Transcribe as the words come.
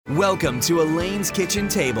Welcome to Elaine's Kitchen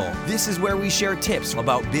Table. This is where we share tips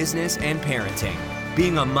about business and parenting.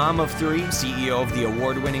 Being a mom of three, CEO of the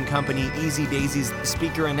award-winning company Easy Daisy's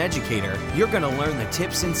speaker and educator, you're going to learn the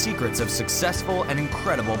tips and secrets of successful and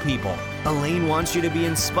incredible people. Elaine wants you to be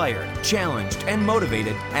inspired, challenged, and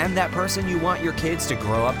motivated, and that person you want your kids to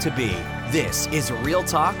grow up to be. This is Real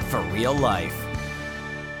Talk for Real Life.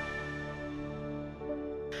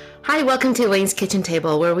 Hi, welcome to Elaine's Kitchen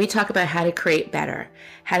Table, where we talk about how to create better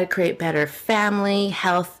family,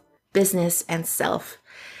 health, business, and self.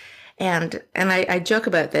 And I joke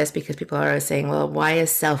about this because people are always saying, well, why is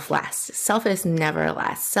self last? Self is never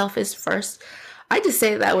last. Self is first. I just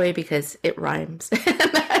say it that way because it rhymes. and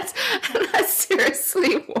that's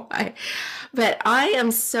seriously why. But I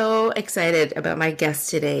am so excited about my guest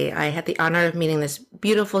today. I had the honor of meeting this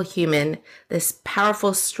beautiful human, this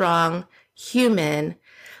powerful, strong human,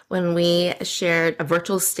 when we shared a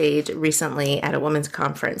virtual stage recently at a women's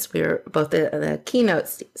conference. We were both the keynote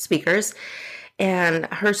speakers, and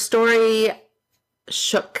her story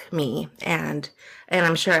shook me, and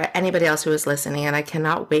I'm sure anybody else who is listening, and I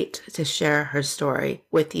cannot wait to share her story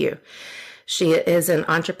with you. She is an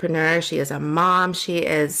entrepreneur, she is a mom, she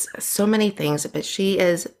is so many things, but she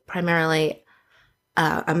is primarily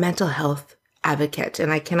a mental health advocate,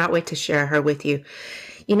 and I cannot wait to share her with you.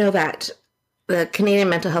 You know that the Canadian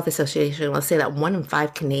Mental Health Association will say that 1 in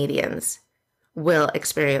 5 Canadians will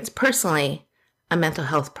experience personally a mental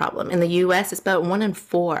health problem. In the US, it's about 1 in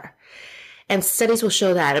 4. And studies will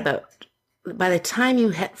show that by the time you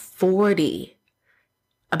hit 40,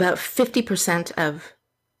 about 50% of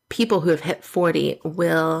people who have hit 40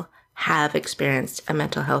 will have experienced a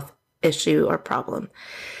mental health issue or problem.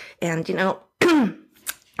 And,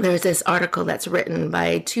 there's this article that's written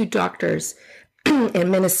by 2 doctors in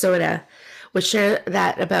Minnesota, which share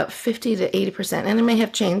that about 50 to 80%, and it may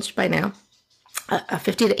have changed by now,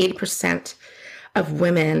 50 to 80% of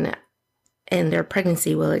women in their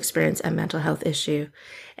pregnancy will experience a mental health issue.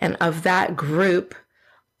 And of that group,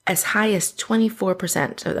 as high as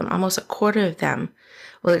 24% of them, almost a quarter of them,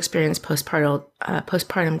 will experience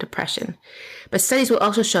postpartum depression. But studies will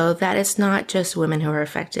also show that it's not just women who are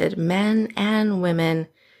affected. Men and women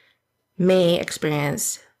may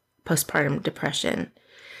experience postpartum depression.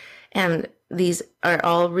 And these are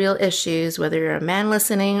all real issues, whether you're a man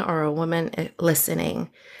listening or a woman listening.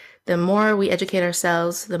 The more we educate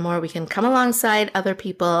ourselves, the more we can come alongside other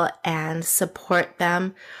people and support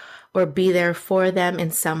them or be there for them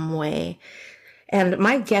in some way. And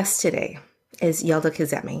my guest today is Yelda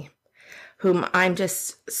Kazemi, whom I'm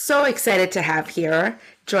just so excited to have here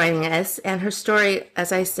joining us. And her story,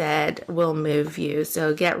 as I said, will move you.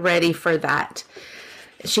 So get ready for that.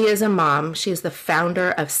 She is a mom. She is the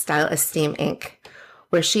founder of Style Esteem Inc.,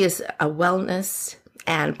 where she is a wellness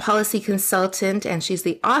and policy consultant, and she's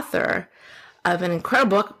the author of an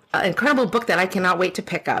incredible book that I cannot wait to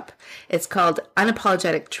pick up. It's called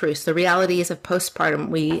Unapologetic Truths, the Realities of Postpartum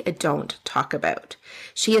We Don't Talk About.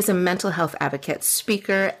 She is a mental health advocate,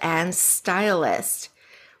 speaker, and stylist.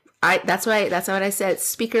 That's what I said,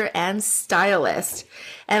 speaker and stylist.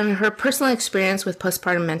 And her personal experience with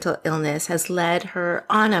postpartum mental illness has led her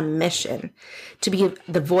on a mission to be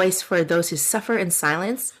the voice for those who suffer in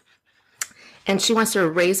silence. And she wants to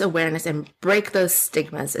raise awareness and break those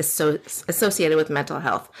stigmas associated with mental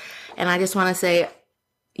health. And I just want to say,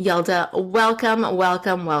 Yelda, welcome,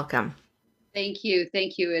 welcome, welcome. Thank you.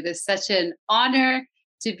 Thank you. It is such an honor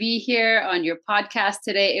to be here on your podcast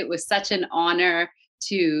today. It was such an honor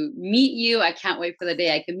to meet you. I can't wait for the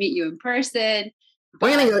day I can meet you in person.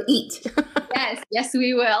 We're going to go eat. Yes,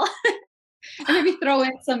 we will. And maybe throw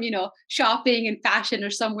in some, shopping and fashion or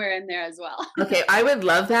somewhere in there as well. Okay, I would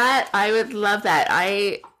love that.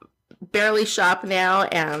 I barely shop now,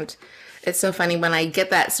 and it's so funny when I get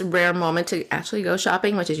that rare moment to actually go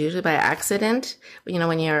shopping, which is usually by accident.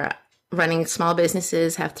 When you're running small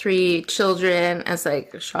businesses, have 3 children, and it's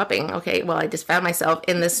like shopping. Okay, well, I just found myself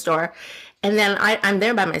in this store. And then I'm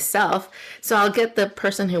there by myself, so I'll get the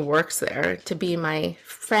person who works there to be my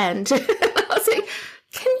friend. I'll say,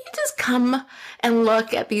 can you just come and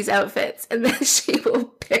look at these outfits? And then she will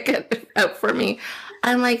pick it out for me.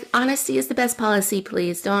 I'm like, honesty is the best policy,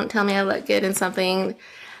 please. Don't tell me I look good in something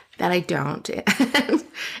that I don't. And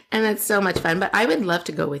it's so much fun, but I would love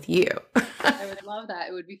to go with you. I would love that.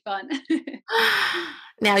 It would be fun.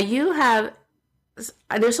 Now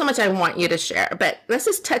there's so much I want you to share, but let's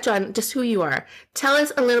just touch on just who you are. Tell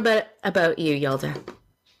us a little bit about you, Yelda.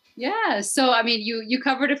 Yeah. So, you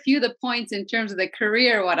covered a few of the points in terms of the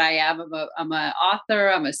career, what I am. I'm an author,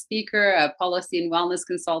 I'm a speaker, a policy and wellness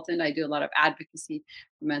consultant. I do a lot of advocacy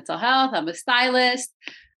for mental health. I'm a stylist.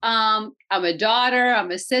 I'm a daughter,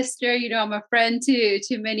 I'm a sister, I'm a friend to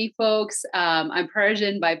many folks. I'm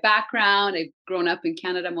Persian by background. I've grown up in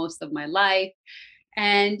Canada most of my life.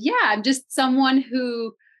 And yeah, I'm just someone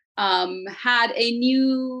who had a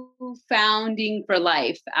new founding for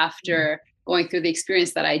life after going through the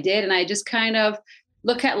experience that I did. And I just kind of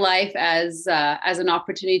look at life as an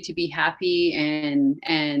opportunity to be happy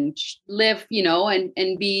and live,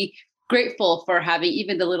 and be grateful for having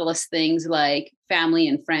even the littlest things like family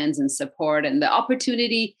and friends and support and the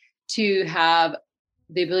opportunity to have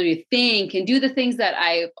the ability to think and do the things that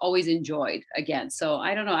I've always enjoyed again. So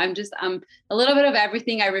I don't know. I'm a little bit of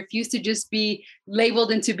everything. I refuse to just be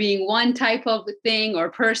labeled into being one type of thing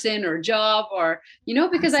or person or job or,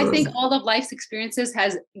 because Absolutely. I think all of life's experiences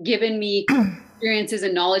has given me experiences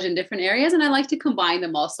and knowledge in different areas. And I like to combine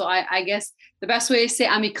them all. So I guess the best way to say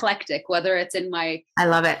I'm eclectic, whether it's in my, I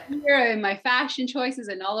love it, in my fashion choices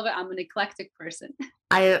and all of it. I'm an eclectic person.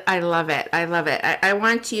 I love it. I love it. I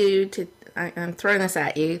want you to, I'm throwing this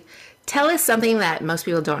at you. Tell us something that most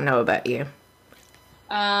people don't know about you.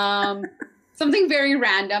 Something very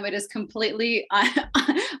random. It is completely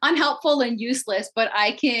unhelpful and useless, but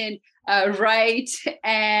I can write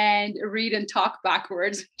and read and talk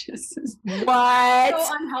backwards. What?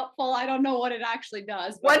 So unhelpful. I don't know what it actually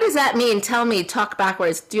does. What does that mean? Tell me, talk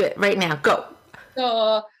backwards. Do it right now. Go.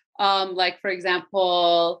 So, like, for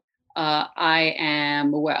example, I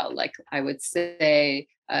am, like I would say,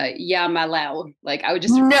 Yamalao. Like I would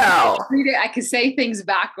just read it. I could say things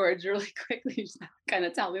backwards really quickly. Just kind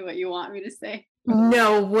of tell me what you want me to say.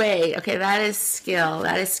 No way. Okay, that is skill.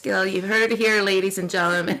 That is skill. You've heard it here, ladies and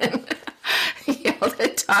gentlemen. They're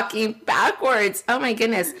talking backwards. Oh my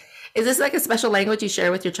goodness. Is this like a special language you share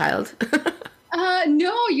with your child?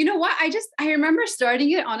 No, you know what? I remember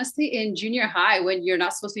starting it honestly in junior high when you're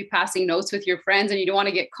not supposed to be passing notes with your friends and you don't want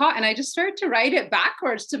to get caught. And I just started to write it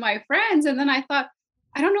backwards to my friends. And then I thought,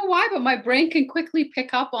 I don't know why, but my brain can quickly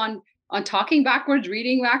pick up on talking backwards,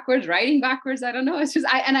 reading backwards, writing backwards. I don't know. It's just,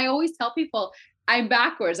 I always tell people I'm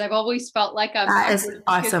backwards. I've always felt like I'm backwards. That is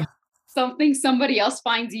awesome. Something somebody else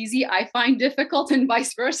finds easy, I find difficult and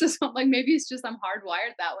vice versa. So I'm like, maybe it's just I'm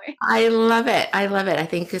hardwired that way. I love it. I love it. I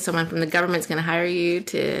think someone from the government's going to hire you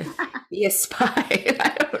to be a spy.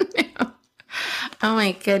 I don't know. Oh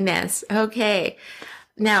my goodness. Okay.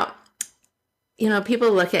 Now,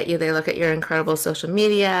 people look at you, they look at your incredible social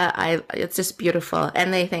media. It's just beautiful.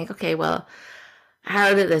 And they think, okay, well,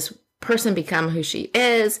 how did this person become who she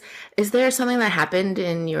is? Is there something that happened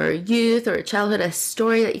in your youth or childhood, a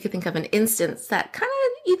story that you could think of, an instance that kind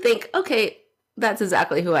of you think, okay, that's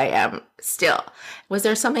exactly who I am still? Was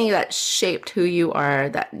there something that shaped who you are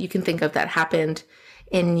that you can think of that happened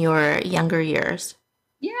in your younger years?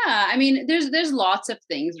 Yeah, I mean, there's lots of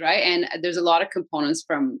things, right? And there's a lot of components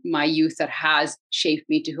from my youth that has shaped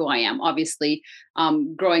me to who I am. Obviously,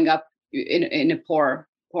 growing up in a poor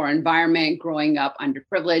environment, growing up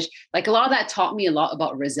underprivileged, like a lot of that taught me a lot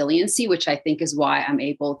about resiliency, which I think is why I'm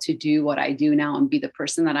able to do what I do now and be the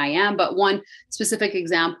person that I am. But one specific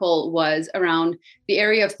example was around the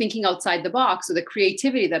area of thinking outside the box, or the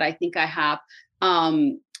creativity that I think I have.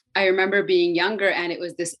 I remember being younger, and it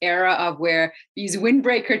was this era of where these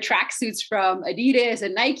windbreaker tracksuits from Adidas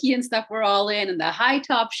and Nike and stuff were all in, and the high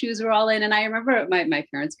top shoes were all in. And I remember my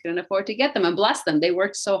parents couldn't afford to get them, and bless them. They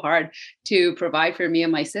worked so hard to provide for me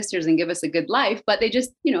and my sisters and give us a good life, but they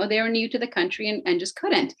just, they were new to the country and just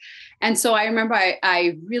couldn't. And so I remember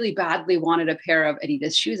I really badly wanted a pair of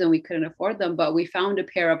Adidas shoes, and we couldn't afford them, but we found a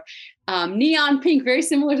pair of neon pink, very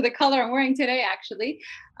similar to the color I'm wearing today, actually.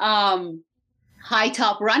 High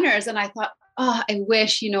top runners. And I thought, oh, I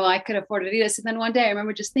wish, I could afford Adidas. And then one day I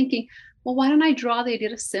remember just thinking, well, why don't I draw the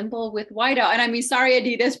Adidas symbol with whiteout? And I mean, sorry,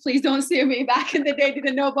 Adidas, please don't sue me. Back in the day,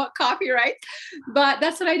 didn't know about copyright. But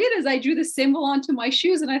that's what I did, is I drew the symbol onto my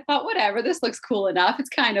shoes. And I thought, whatever, this looks cool enough. It's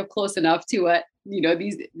kind of close enough to what,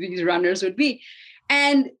 these runners would be.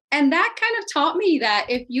 And that kind of taught me that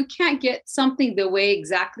if you can't get something the way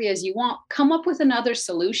exactly as you want, come up with another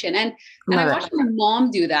solution. And I watched my mom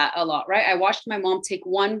do that a lot, right? I watched my mom take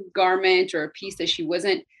one garment or a piece that she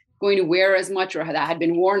wasn't going to wear as much, or that had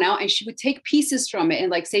been worn out, and she would take pieces from it. And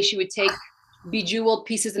like, say she would take bejeweled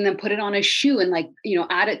pieces and then put it on a shoe and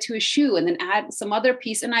add it to a shoe and then add some other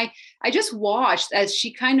piece. And I just watched as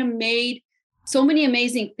she kind of made so many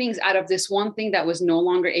amazing things out of this one thing that was no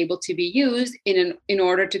longer able to be used in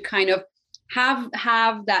order to kind of have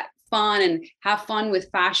that fun and have fun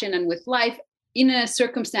with fashion and with life in a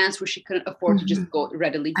circumstance where she couldn't afford to just go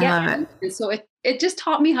readily get it. And so it just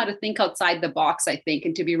taught me how to think outside the box, I think,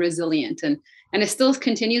 and to be resilient. And it still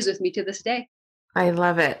continues with me to this day. I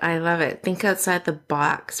love it. I love it. Think outside the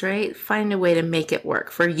box, right? Find a way to make it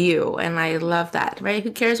work for you. And I love that, right?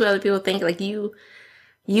 Who cares what other people think? Like you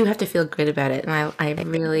have to feel good about it. And I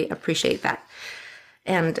really appreciate that.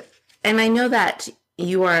 And I know that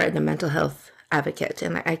you are the mental health advocate,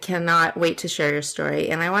 and I cannot wait to share your story.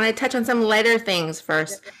 And I want to touch on some lighter things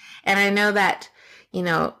first. And I know that, you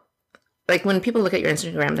know, like when people look at your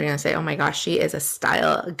Instagram, they're going to say, oh my gosh, she is a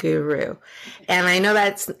style guru. And I know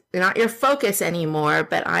that's not your focus anymore,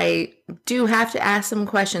 but I do have to ask some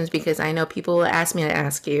questions because I know people will ask me to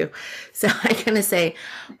ask you. So I'm going to say,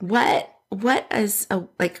 what is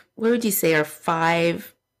like, what would you say are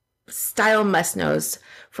 5 style must knows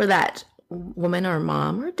for that woman or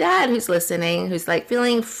mom or dad who's listening, who's like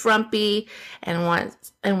feeling frumpy and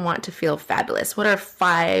want to feel fabulous? What are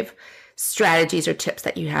 5 strategies or tips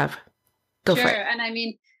that you have? Go Sure. for it.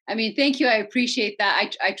 And thank you. I appreciate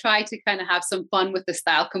that. I try to kind of have some fun with the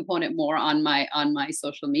style component more on my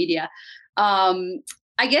social media. Um,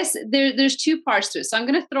 I guess there's 2 parts to it. So I'm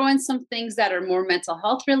going to throw in some things that are more mental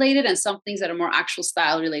health related and some things that are more actual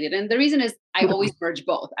style related. And the reason is I always merge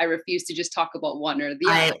both. I refuse to just talk about one or the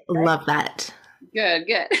other. I love that. Good,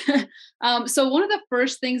 good. So one of the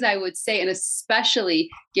first things I would say, and especially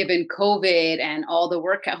given COVID and all the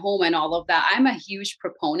work at home and all of that, I'm a huge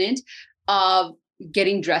proponent of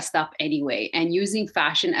getting dressed up anyway and using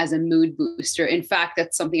fashion as a mood booster. In fact,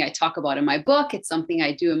 that's something I talk about in my book. It's something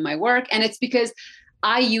I do in my work. And it's because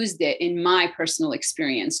I used it in my personal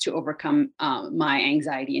experience to overcome my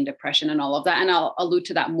anxiety and depression and all of that. And I'll allude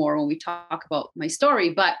to that more when we talk about my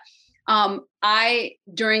story. But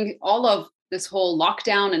during all of this whole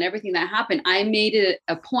lockdown and everything that happened, I made it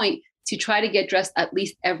a point to try to get dressed at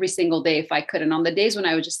least every single day if I could. And on the days when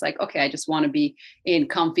I was just like, okay, I just want to be in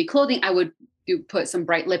comfy clothing, I would put some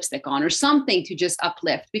bright lipstick on or something to just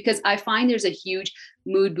uplift, because I find there's a huge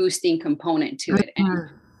mood boosting component to it.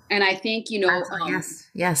 And I think,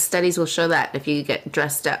 yes, studies will show that if you get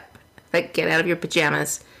dressed up, like get out of your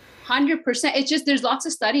pajamas. 100%. It's just, there's lots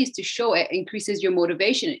of studies to show it increases your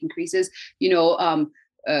motivation. It increases,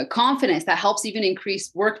 confidence. That helps even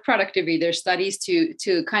increase work productivity. There's studies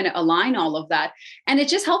to kind of align all of that, and it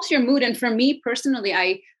just helps your mood. And for me personally,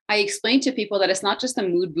 I explain to people that it's not just a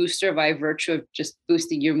mood booster by virtue of just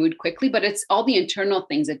boosting your mood quickly, but it's all the internal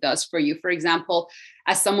things it does for you. For example,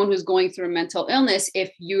 as someone who's going through a mental illness,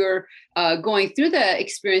 if you're going through the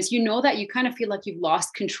experience, you know that you kind of feel like you've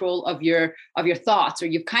lost control of your thoughts, or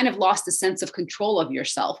you've kind of lost a sense of control of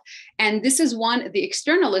yourself. And this is the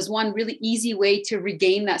external is one really easy way to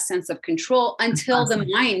regain that sense of control until the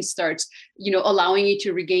mind starts, allowing you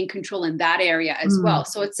to regain control in that area as well.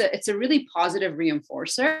 So it's a really positive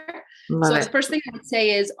reinforcer. The first thing I would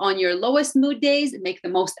say is, on your lowest mood days, make the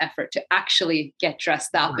most effort to actually get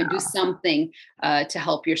dressed up and do something to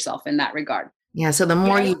help yourself in that regard. Yeah. So the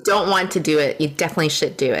more you don't want to do it, you definitely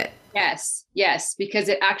should do it. Yes. Because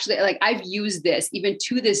it actually, like, I've used this even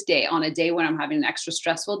to this day. On a day when I'm having an extra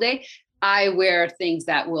stressful day, I wear things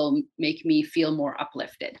that will make me feel more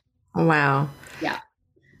uplifted. Wow. Yeah.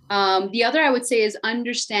 The other I would say is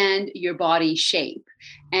understand your body shape,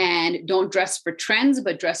 and don't dress for trends,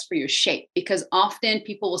 but dress for your shape. Because often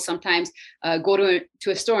people will sometimes go to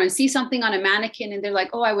a store and see something on a mannequin and they're like,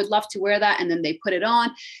 oh, I would love to wear that. And then they put it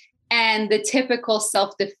on, and the typical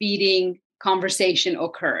self-defeating conversation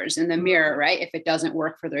occurs in the mirror, right? If it doesn't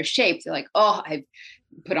work for their shape, they're like, oh, I've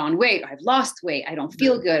put on weight, I've lost weight, I don't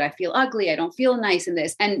feel good, I feel ugly, I don't feel nice in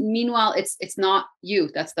this. And meanwhile, it's not you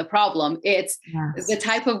that's the problem. It's the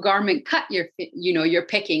type of garment cut you're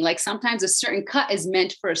picking. Like, sometimes a certain cut is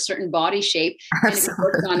meant for a certain body shape, and it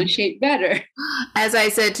works on a shape better. As I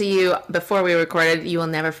said to you before we recorded, you will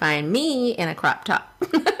never find me in a crop top.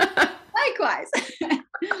 Likewise.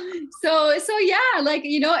 So yeah, like,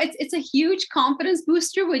 it's a huge confidence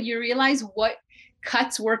booster when you realize what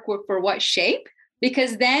cuts work for what shape,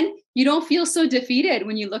 because then you don't feel so defeated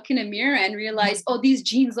when you look in a mirror and realize, oh, these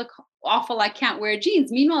jeans look awful, I can't wear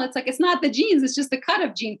jeans. Meanwhile, it's like, it's not the jeans, it's just the cut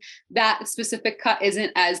of jean. That specific cut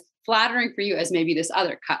isn't as flattering for you as maybe this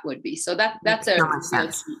other cut would be. So that's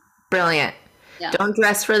brilliant. Yeah. Don't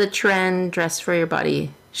dress for the trend, dress for your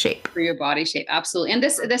body shape. For your body shape, absolutely. And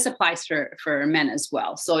this applies for men as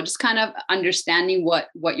well. So just kind of understanding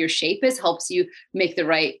what your shape is helps you make the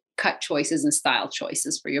right cut choices and style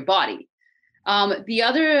choices for your body. The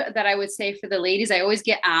other that I would say for the ladies, I always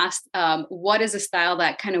get asked, what is a style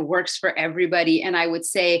that kind of works for everybody? And I would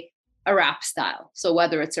say a wrap style. So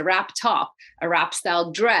whether it's a wrap top, a wrap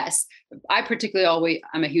style dress, I'm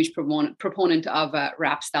a huge proponent of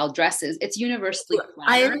wrap style dresses. It's universally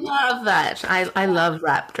flattering. I love that. I love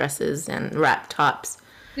wrap dresses and wrap tops.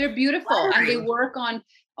 They're beautiful, and they work on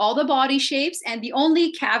all the body shapes. And the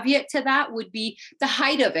only caveat to that would be the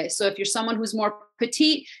height of it. So if you're someone who's more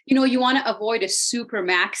petite, you want to avoid a super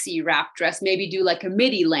maxi wrap dress, maybe do like a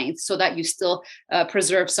midi length so that you still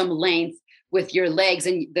preserve some length with your legs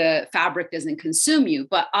and the fabric doesn't consume you.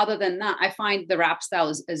 But other than that, I find the wrap style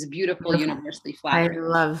is beautiful, universally flattering. I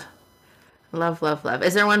love.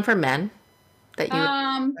 Is there one for men that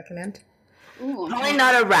you recommend? Probably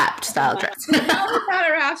not a wrapped style dress. Not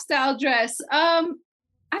a wrap style dress.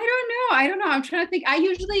 I don't know. I'm trying to think. I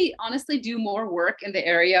usually honestly do more work in the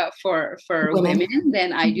area for women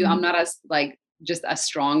than I do. I'm not as just as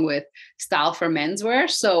strong with style for menswear.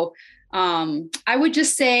 So I would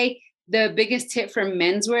just say the biggest tip for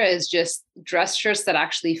menswear is just dress shirts that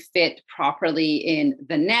actually fit properly in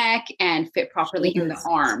the neck and fit properly in the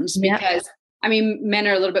arms. Because men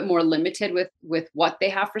are a little bit more limited with what they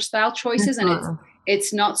have for style choices. And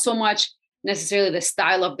it's not so much necessarily the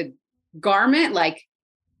style of the garment, like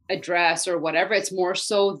a dress or whatever. It's more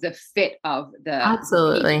so the fit of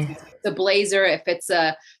the blazer. If it's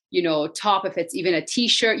a, top, if it's even a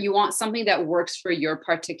t-shirt, you want something that works for your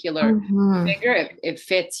particular figure. It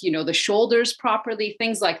fits, the shoulders properly,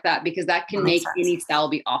 things like that, because that can make any style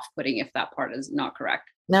be off-putting if that part is not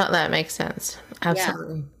correct. No, that makes sense.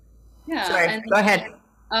 Absolutely. Yeah. Sorry, go ahead.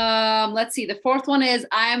 Let's see. The fourth one is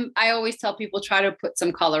I always tell people try to put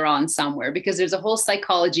some color on somewhere, because there's a whole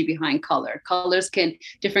psychology behind color.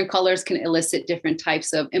 Different colors can elicit different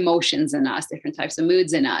types of emotions in us, different types of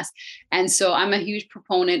moods in us. And so I'm a huge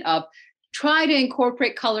proponent of try to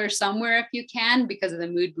incorporate color somewhere if you can, because of the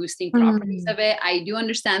mood boosting properties of it. I do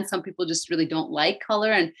understand some people just really don't like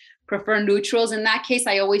color and prefer neutrals. In that case,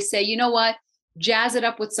 I always say, you know what? Jazz it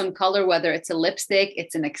up with some color, whether it's a lipstick,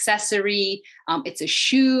 it's an accessory, it's a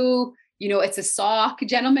shoe, it's a sock,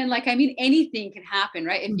 gentlemen. Anything can happen,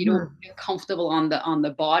 right? If you don't feel comfortable on the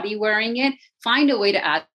body wearing it, find a way to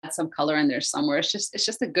add some color in there somewhere. It's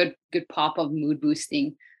just a good pop of mood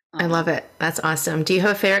boosting. I love it. That's awesome. Do you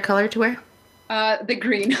have a favorite color to wear? The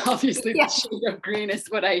green, obviously. The shade of green is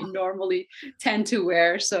what I normally tend to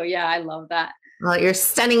wear. So yeah, I love that. Well, you're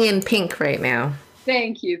stunning in pink right now.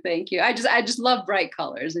 Thank you. I just love bright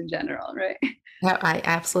colors in general, right? Yeah, I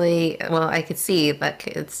absolutely. Well, I could see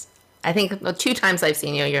that I think 2 times I've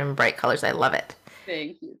seen you're in bright colors. I love it.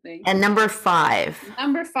 Thank you. And number 5.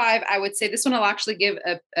 I would say this one will actually give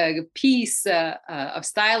a piece of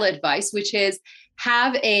style advice, which is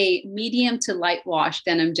have a medium to light wash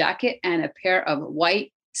denim jacket and a pair of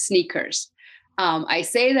white sneakers. I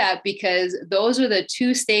say that because those are the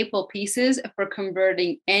 2 staple pieces for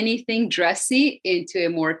converting anything dressy into a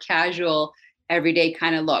more casual, everyday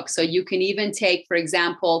kind of look. So you can even take, for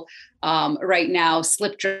example, right now,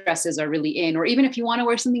 slip dresses are really in, or even if you want to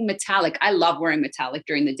wear something metallic. I love wearing metallic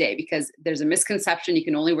during the day because there's a misconception you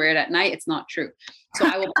can only wear it at night. It's not true. So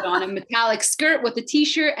I will put on a metallic skirt with a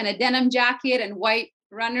t-shirt and a denim jacket and white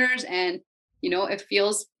runners, and it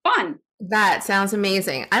feels fun. That sounds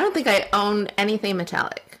amazing. I don't think I own anything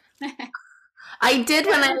metallic. I did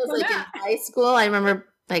when I was in high school. I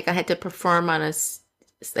remember I had to perform on a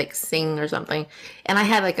sing or something, and I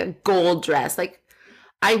had a gold dress.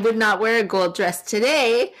 I would not wear a gold dress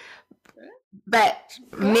today, but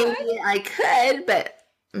maybe I could, but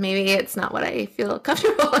maybe it's not what I feel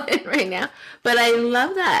comfortable in right now. But I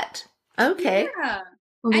love that. Okay. Yeah.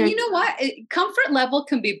 And you know what? Comfort level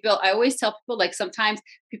can be built. I always tell people, sometimes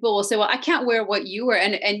people will say, well, I can't wear what you wear.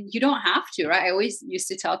 And you don't have to, right? I always used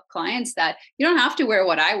to tell clients that you don't have to wear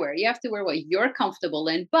what I wear. You have to wear what you're comfortable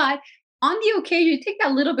in. But on the occasion, you take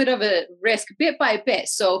that little bit of a risk bit by bit.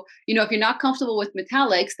 So, if you're not comfortable with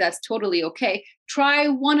metallics, that's totally okay. Try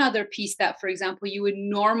one other piece that, for example, you would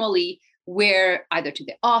normally wear either to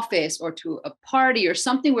the office or to a party or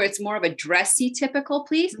something where it's more of a dressy, typical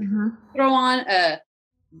piece. Throw on a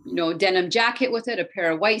denim jacket with it, a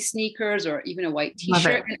pair of white sneakers, or even a white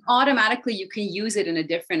t-shirt, and automatically you can use it in a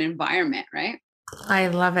different environment, right? I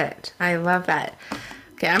love it. I love that.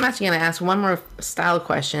 Okay, I'm actually going to ask one more style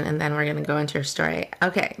question, and then we're going to go into your story.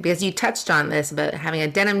 Okay, because you touched on this about having a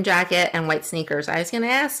denim jacket and white sneakers. I was going to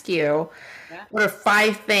ask you, what are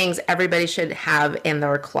 5 things everybody should have in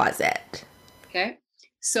their closet? Okay,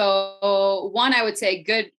 so one, I would say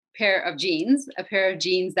a pair of jeans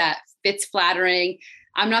that fits flattering.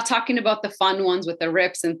 I'm not talking about the fun ones with the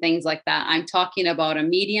rips and things like that. I'm talking about a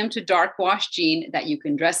medium to dark wash jean that you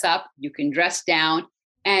can dress up, you can dress down,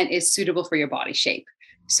 and is suitable for your body shape.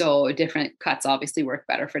 So different cuts obviously work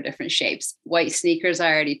better for different shapes. White sneakers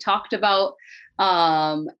I already talked about.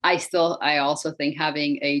 I also think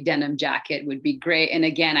having a denim jacket would be great. And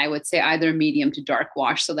again, I would say either medium to dark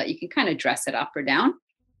wash so that you can kind of dress it up or down.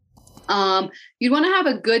 You'd want to have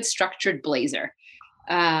a good structured blazer.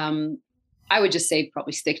 I would just say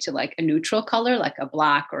probably stick to like a neutral color, like a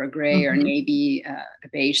black or a gray or maybe a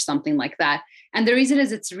beige, something like that. And the reason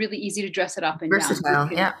is it's really easy to dress it up and Versatile.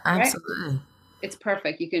 down. Yeah, right? absolutely. It's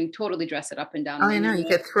perfect. You can totally dress it up and down. Oh, I know. You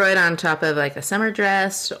could throw it on top of like a summer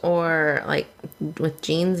dress or like with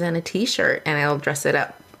jeans and a t-shirt, and it'll dress it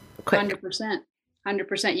up quick. 100%.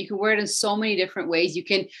 100%. You can wear it in so many different ways. You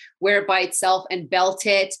can wear it by itself and belt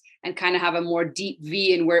it and kind of have a more deep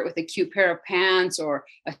V and wear it with a cute pair of pants or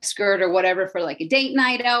a skirt or whatever for like a date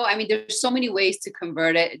night out. I mean, there's so many ways to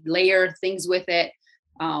convert it, layer things with it.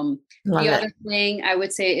 Other thing I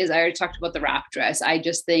would say is I already talked about the wrap dress. I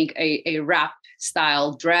just think a wrap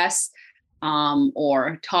style dress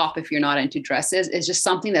or top, if you're not into dresses, is just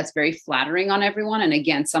something that's very flattering on everyone. And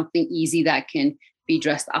again, something easy that can be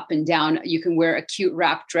dressed up and down. You can wear a cute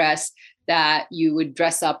wrap dress that you would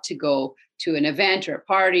dress up to go to an event or a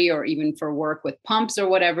party, or even for work with pumps or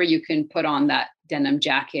whatever. You can put on that denim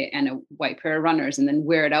jacket and a white pair of runners and then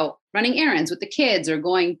wear it out running errands with the kids or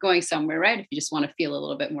going somewhere, right? If you just want to feel a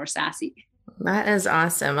little bit more sassy. That is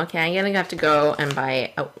awesome. Okay, I'm gonna have to go and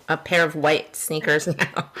buy a pair of white sneakers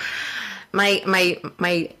now. My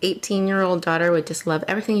 18-year-old daughter would just love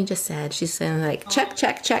everything you just said. She's saying like, check,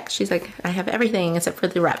 check, check. She's like, I have everything except for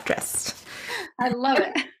the wrap dress. I love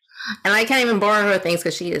it. And I can't even borrow her things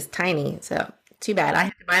because she is tiny. So too bad. I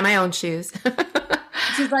have to buy my own shoes.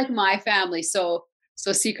 This is like my family. So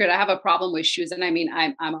secret, I have a problem with shoes. And I mean,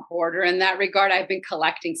 I'm a hoarder in that regard. I've been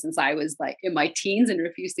collecting since I was like in my teens and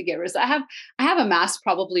refused to get rid of. I have amassed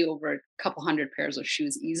probably over a couple hundred pairs of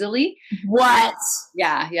shoes easily. What?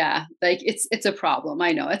 Yeah. Like it's a problem.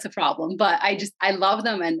 I know it's a problem, but I love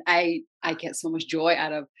them. And I get so much joy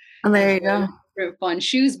out of there you go. Fun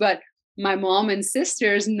shoes. But my mom and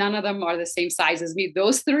sisters, none of them are the same size as me.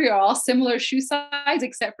 Those three are all similar shoe size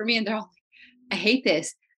except for me. And they're all like, I hate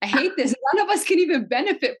this. None of us can even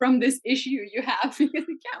benefit from this issue you have because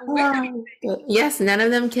we can't wear anything. Yes, none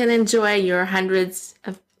of them can enjoy your hundreds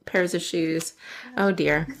of pairs of shoes. Oh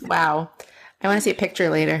dear. Wow. I want to see a picture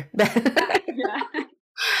later. Yeah.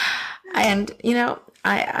 And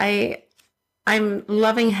I'm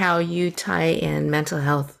loving how you tie in mental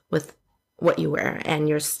health with what you wear and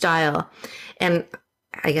your style. And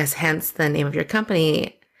I guess hence the name of your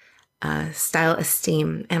company, Style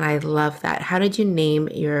Esteem. And I love that. How did you name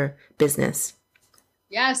your business?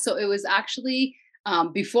 Yeah, so it was actually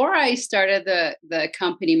before I started the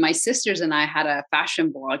company, my sisters and I had a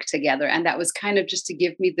fashion blog together. And that was kind of just to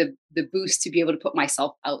give me the boost to be able to put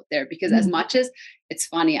myself out there. Because as much as it's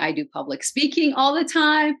funny, I do public speaking all the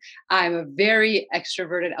time. I'm a very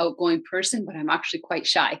extroverted, outgoing person, but I'm actually quite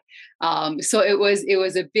shy. So it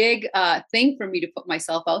was a big thing for me to put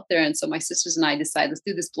myself out there. And so my sisters and I decided, let's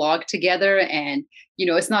do this blog together. And,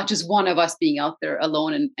 it's not just one of us being out there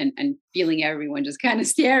alone and feeling everyone just kind of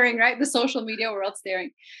staring, right? The social media, we're all staring.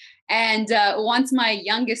 And once my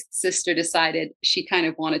youngest sister decided she kind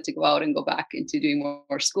of wanted to go out and go back into doing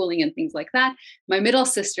more schooling and things like that, my middle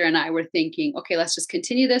sister and I were thinking, okay, let's just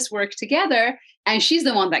continue this work together. And she's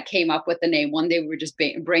the one that came up with the name. One day we were just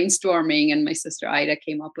brainstorming and my sister Ida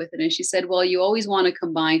came up with it. And she said, well, you always want to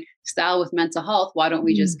combine style with mental health. Why don't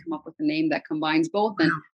we just come up with a name that combines both?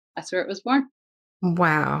 And that's where it was born.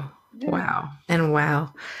 Wow. Yeah.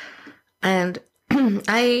 Wow. And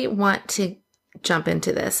I want to jump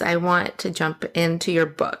into this. I want to jump into your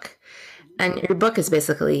book. And your book is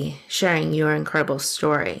basically sharing your incredible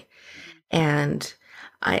story. And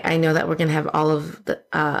I know that we're going to have all of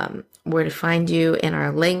the where to find you in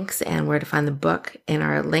our links and where to find the book in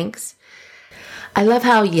our links. I love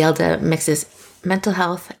how Yelda mixes mental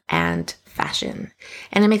health and fashion.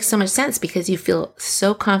 And it makes so much sense because you feel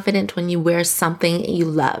so confident when you wear something you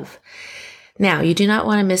love. Now, you do not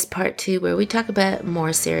want to miss part 2 where we talk about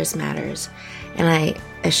more serious matters. And I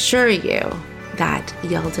assure you that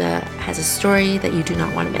Yelda has a story that you do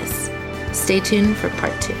not want to miss. Stay tuned for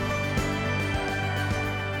part 2.